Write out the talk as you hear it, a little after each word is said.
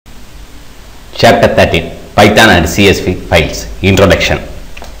Chapter 13 Python and CSV Files Introduction.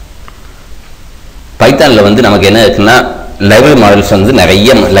 Python ல வந்து நமக்கு என்ன இருக்குன்னா library models வந்து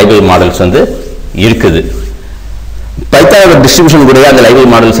நிறைய library models வந்து இருக்குது. Python ஓட distribution கூட அந்த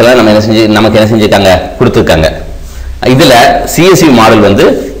library models எல்லாம் நமக்கு என்ன செஞ்சிருக்காங்க கொடுத்திருக்காங்க. இதுல CSV மாடல் வந்து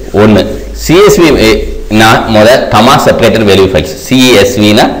ஒன்னு. CSV னா comma separated value files.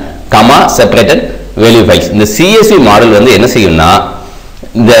 CSV னா comma separated value files. இந்த CSV மாடல் வந்து என்ன செய்யும்னா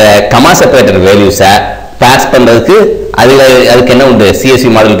இந்த comma separated values pass பண்றதுக்கு அதுக்கு என்ன உண்டு CSV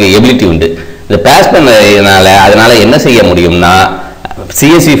மாடலுக்கு எபிலிட்டி உண்டு. இந்த பாஸ் பண்ணனால அதனால என்ன செய்ய முடியும்னா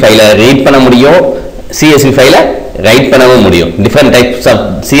CSV ஃபைலை ரீட் பண்ண முடியும், CSV ஃபைலை ரைட் பண்ணவும் முடியும். டிஃபரண்ட் டைப்ஸ் ஆஃப்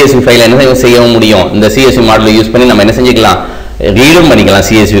CSV ஃபைலை என்ன செய்யவும் முடியும். இந்த CSV மாடலை யூஸ் பண்ணி நம்ம என்ன செஞ்சுக்கலாம், ரீடும் பண்ணிக்கலாம்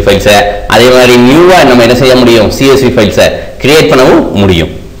CSV ஃபைல்ஸை. அதே மாதிரி நியூவா நம்ம என்ன செய்ய முடியும், CSV ஃபைல்ஸை கிரியேட் பண்ணவும்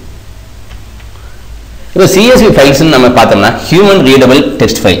முடியும். இப்போ CSV ஃபைல்ஸ் நம்ம பார்த்தோம்னா human readable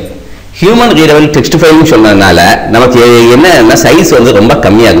text file. Human readable text ஃபைல்னு சொன்னதுனால நமக்கு என்னன்னா சைஸ் வந்து ரொம்ப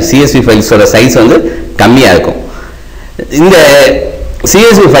கம்மியாக இருக்கும். CSV ஃபைல்ஸோட சைஸ் வந்து கம்மியாக இருக்கும். இந்த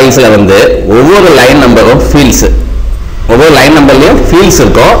CSV ஃபைல்ஸில் வந்து ஒவ்வொரு லைன் நம்பரும் ஃபீல்ட்ஸ், ஒவ்வொரு லைன் நம்பர்லையும் ஃபீல்ட்ஸ்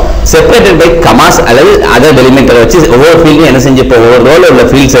இருக்கும். செப்பரேட்டட் பை கமாஸ் அல்லது அதர் டெலிமிட்டரை வச்சு ஒவ்வொரு ஃபீல்டையும் என்ன செஞ்சுப்போம், ஒவ்வொரு ரோல உள்ள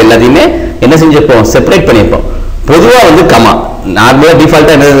ஃபீல்ட்ஸ் எல்லாத்தையுமே என்ன செஞ்சுப்போம், செப்பரேட் பண்ணிப்போம். பொதுவாக வந்து கமா நார்மலாக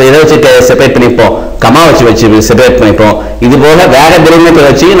டிஃபால்ட்டாக எதை வச்சு செப்பரேட் பண்ணிப்போம், கமா வச்சு செப்பரேட் பண்ணிப்போம். இது போல வேற டெலிமிட்டர்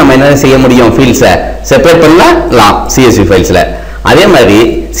வச்சு நம்ம என்ன செய்ய முடியும், ஃபீல்ட்ஸை செப்பரேட் பண்ணலாம் CSV ஃபைல்ஸில். அதே மாதிரி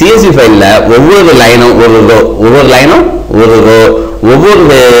CSV ஃபைலில் ஒவ்வொரு லைனும் ஒரு ரோ, ஒவ்வொரு லைனும் ஒரு ரோ,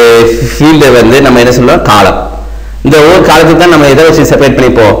 ஒவ்வொரு ஃபீல்டை வந்து நம்ம என்ன சொல்லுவோம் காலம். இந்த ஒவ்வொரு காலத்துக்கு தான் நம்ம எதை வச்சு செப்பரேட்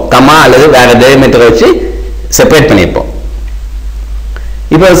பண்ணிப்போம், கமா அல்லது வேற டெலிமிட்டரை வச்சு செப்பரேட் பண்ணிப்போம்.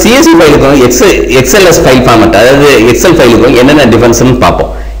 இப்போ CSV ஃபைலுக்கும் XLS ஃபைல் ஃபார்மட், அதாவது எக்ஸல் ஃபைலுக்கும் என்னென்ன டிஃபரன்ஸ்னு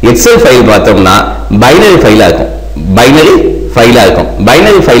பார்ப்போம். எக்ஸல் ஃபைல் பார்த்தோம்னா பைனரி ஃபைலாக இருக்கும். பைனரி ஃபைலாக இருக்கும்.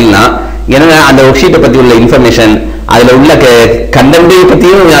 பைனரி ஃபைல்னா என்னன்னா அந்த ஒர்க் ஷீட்டை பற்றி உள்ள இன்ஃபர்மேஷன், அதில் உள்ள கண்டென்ட்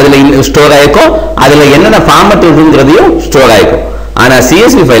பற்றியும் அதில் ஸ்டோர் ஆகிருக்கும், அதில் என்னென்ன ஃபார்மட் இருக்குங்கிறதையும் ஸ்டோர் ஆகிருக்கும். ஆனால்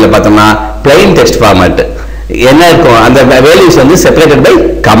CSV ஃபைலில் பார்த்தோம்னா பிளைன் டெக்ஸ்ட் ஃபார்மட் என்ன இருக்கும், அந்த வேல்யூஸ் வந்து செப்பரேட்டட் பை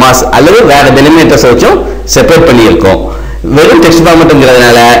கமாஸ் அல்லது வேற டெலிமிட்டர்ஸ் வச்சும் செப்பரேட் பண்ணியிருக்கும். வெறும் டெக்ஸ்ட்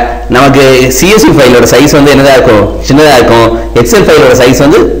ஃபார்மட்ங்கிறதுனால நமக்கு CSV ஃபைலோட சைஸ் வந்து என்னதா இருக்கும், சின்னதாக இருக்கும். எக்ஸல் ஃபைலோட சைஸ்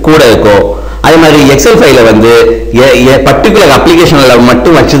வந்து கூட இருக்கும். அதே மாதிரி எக்ஸல் ஃபைலை வந்து பர்டிகுலர் அப்ளிகேஷன்ல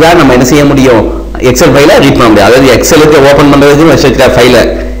மட்டும் வச்சுதான் நம்ம என்ன செய்ய முடியும், எக்ஸல் ஃபைலை ரீட் பண்ண முடியும். அதாவது எக்ஸலுக்கு ஓப்பன் பண்றதுக்கு வச்சிருக்கிற ஃபைலை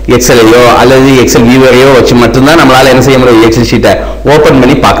எக்ஸலையோ அல்லது எக்ஸல் வியூவரையோ வச்சு மட்டும்தான் நம்மளால என்ன செய்ய முடியும், எக்ஸல் ஷீட்டை ஓப்பன்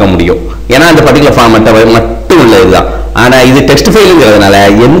பண்ணி பார்க்க முடியும். ஏன்னா அந்த பர்டிகுலர் ஃபார்மட்டை மட்டும் உள்ள இதுதான். ஆனா இது டெக்ஸ்ட் ஃபைலுங்கிறதுனால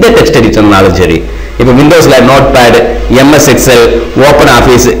எந்த டெக்ஸ்ட் எடிட்டர்னாலும் சரி, இப்போ விண்டோஸ்ல note pad, MS XL, open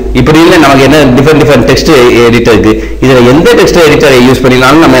office இப்படி இல்லை நமக்கு என்ன டிஃபரெண்ட் டெக்ஸ்ட் எடிட்டர் இருக்கு. இதுல எந்த டெக்ஸ்ட் எடிட்டரை யூஸ்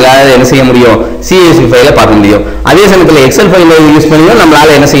பண்ணினாலும் நம்ம எல்லாரும் என்ன செய்ய முடியும், CSV ஃபைலை பார்க்க முடியும். அதே சமயத்தில் எக்ஸல் ஃபைலை யூஸ் பண்ணியும்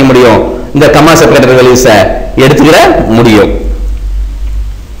நம்மளால என்ன செய்ய முடியும், இந்த கமா செப்பரேட்டர் வேல்யூஸை எடுத்துக்கிற முடியும்.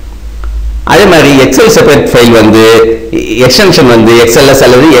 அதே மாதிரி எக்ஸல் செப்பரேட் ஃபைல் வந்து எக்ஸ்டென்ஷன் வந்து XLS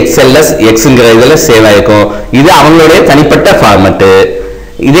அல்லது XLS Xங்கிற இதுல சேவ் ஆயிருக்கும். இது அவங்களுடைய தனிப்பட்ட ஃபார்மட்.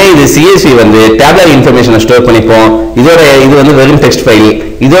 இதே இது CSV வந்து டேப்லர் இன்ஃபர்மேஷனை ஸ்டோர் பண்ணிப்போம். இது வந்து வெறும் டெக்ஸ்ட் ஃபைல்.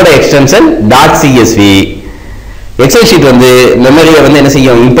 இதோட எக்ஸ்டென்ஷன் .csv. எக்ஸல் ஷீட் வந்து மெமரியை வந்து என்ன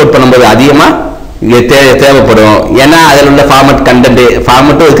செய்யும், இம்போர்ட் பண்ணும்போது அதிகமா தேவைப்படும். ஏன்னா அதில் உள்ள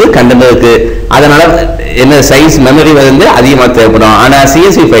ஃபார்மட்டும் இருக்கு, கண்டென்ட்டும் இருக்கு. அதனால என்ன சைஸ் மெமரி வந்து அதிகமாக தேவைப்படும். ஆனால்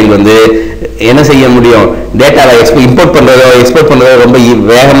CSV ஃபைல் வந்து என்ன செய்ய முடியும், டேட்டாவை இம்போர்ட் பண்றதோ எக்ஸ்போர்ட் பண்றதோ ரொம்ப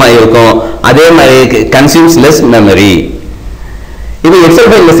வேகமாக இருக்கும். அதே மாதிரி கன்சியூம்ஸ் லெஸ் மெமரி. இப்போ எக்ஸல்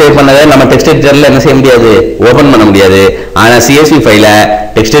ஃபைலில் சேவ் பண்ணதை நம்ம டெக்ஸ்ட் எடிட்டரில் என்ன செய்ய முடியாது, ஓப்பன் பண்ண முடியாது. ஆனால் CSV ஃபைலை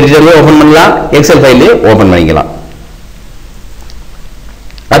டெக்ஸ்ட் எடிட்டர்லேயே ஓப்பன் பண்ணலாம், எக்ஸல் ஃபைல்லையே ஓப்பன் பண்ணிக்கலாம்.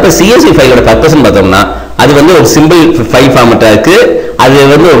 அப்போ CSV ஃபைலோட பர்பஸ்ன்னு பார்த்தோம்னா அது வந்து ஒரு சிம்பிள் ஃபைல் ஃபார்மட்டாக இருக்கு. அது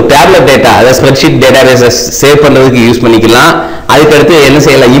வந்து ஒரு டேப்லெட் டேட்டா, அதாவது ஸ்ப்ரெட்ஷீட் டேட்டாபேஸை சேவ் பண்ணுறதுக்கு யூஸ் பண்ணிக்கலாம். அதுக்கடுத்து என்ன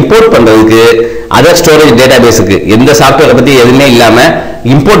செய்யலாம், இம்போர்ட் பண்ணுறதுக்கு அதர் ஸ்டோரேஜ் டேட்டாபேஸுக்கு எந்த சாஃப்ட்வேரை பற்றி எதுவுமே இல்லாமல்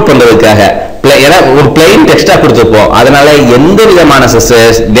இம்போர்ட் பண்ணுறதுக்காக. ஏன்னா ஒரு பிளைன் டெக்ஸ்டா கொடுத்துருப்போம். அதனால எந்த விதமான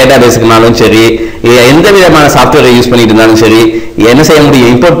டேட்டாபேஸுக்குனாலும் சரி, எந்த விதமான சாஃப்ட்வேரை யூஸ் பண்ணிட்டு இருந்தாலும் சரி என்ன செய்ய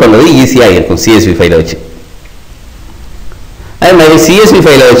முடியும், இம்போர்ட் பண்ணுறது ஈஸியாக இருக்கும் CSV ஃபைலை வச்சு. அதே மாதிரி CSV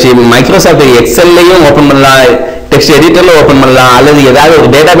ஃபைலை வச்சு மைக்ரோசாஃப்ட் எக்ஸல்லையும் ஓப்பன் பண்ணலாம், டெக்ஸ்ட் எடிட்டர்ல ஓப்பன் பண்ணலாம், அல்லது ஏதாவது ஒரு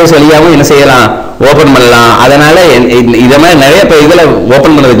டேட்டாபேஸ் வழியாகவும் என்ன செய்யலாம், ஓப்பன் பண்ணலாம். அதனால இதை மாதிரி நிறைய இதில்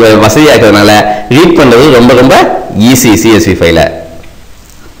ஓப்பன் பண்ணுறதுக்கு வசதியாக இருக்கிறதுனால ரீட் பண்ணுறது ரொம்ப ரொம்ப ஈஸி CSV ஃபைலை.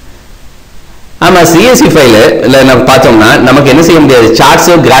 ஆமா, CSV ஃபைல நம்ம பார்த்தோம்னா நமக்கு என்ன செய்ய முடியாது,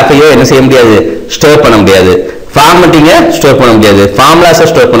 சார்ட்ஸோ கிராஃபையோ என்ன செய்ய முடியாது, ஸ்டோர் பண்ண முடியாது. ஃபார்மட்டிங்கை ஸ்டோர் பண்ண முடியாது, ஃபார்முலாஸை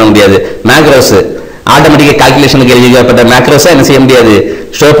ஸ்டோர் பண்ண முடியாது, மேக்ரோஸ் ஆட்டோமேட்டிக் கால்குலேஷனுக்கு எழுதப்பட்ட மேக்ரோஸை என்ன செய்ய முடியாது,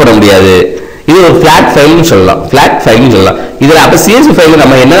 ஸ்டோர் பண்ண முடியாது. இது ஒரு flat file னு சொல்லலாம். flat file னு சொல்லலாம். இதுல அப்ப CSV file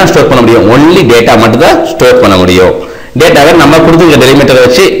நம்ம என்னென்ன ஸ்டோர் பண்ண முடியும்? only data மட்டும் தான் ஸ்டோர் பண்ண முடியும். டேட்டாவை நம்ம கொடுத்துருக்க டெலிமிட்டரை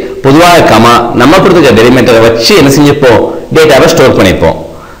வச்சு பொதுவாக கமா நம்ம கொடுத்துருக்க டெலிமிட்டரை வச்சு என்ன செஞ்சுப்போம்? டேட்டாவை ஸ்டோர் பண்ணிப்போம்.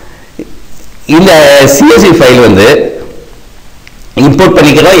 இந்த CSV ஃபைல் வந்து இம்போர்ட்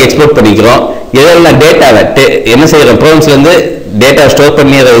பண்ணிக்கிறோம், எக்ஸ்போர்ட் பண்ணிக்கிறோம். இதெல்லாம் டேட்டாவை என்ன செய்யறோம்? ப்ரோக்ராம்ஸ்ல இருந்து டேட்டா ஸ்டோர்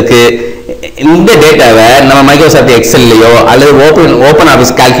பண்ணிக்கிறதுக்கு இந்த டேட்டாவை நம்ம மைக்ரோசாஃப்ட் எக்ஸெல்லையோ அல்லது ஓப்பன்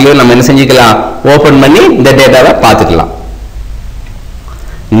ஆஃபீஸ் கால்குலையோ நம்ம என்ன செஞ்சுக்கலாம்? ஓபன் பண்ணி இந்த டேட்டாவை பார்த்துக்கலாம்.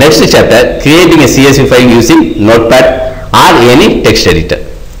 Next chapter, creating a CSV file using Notepad or any text editor.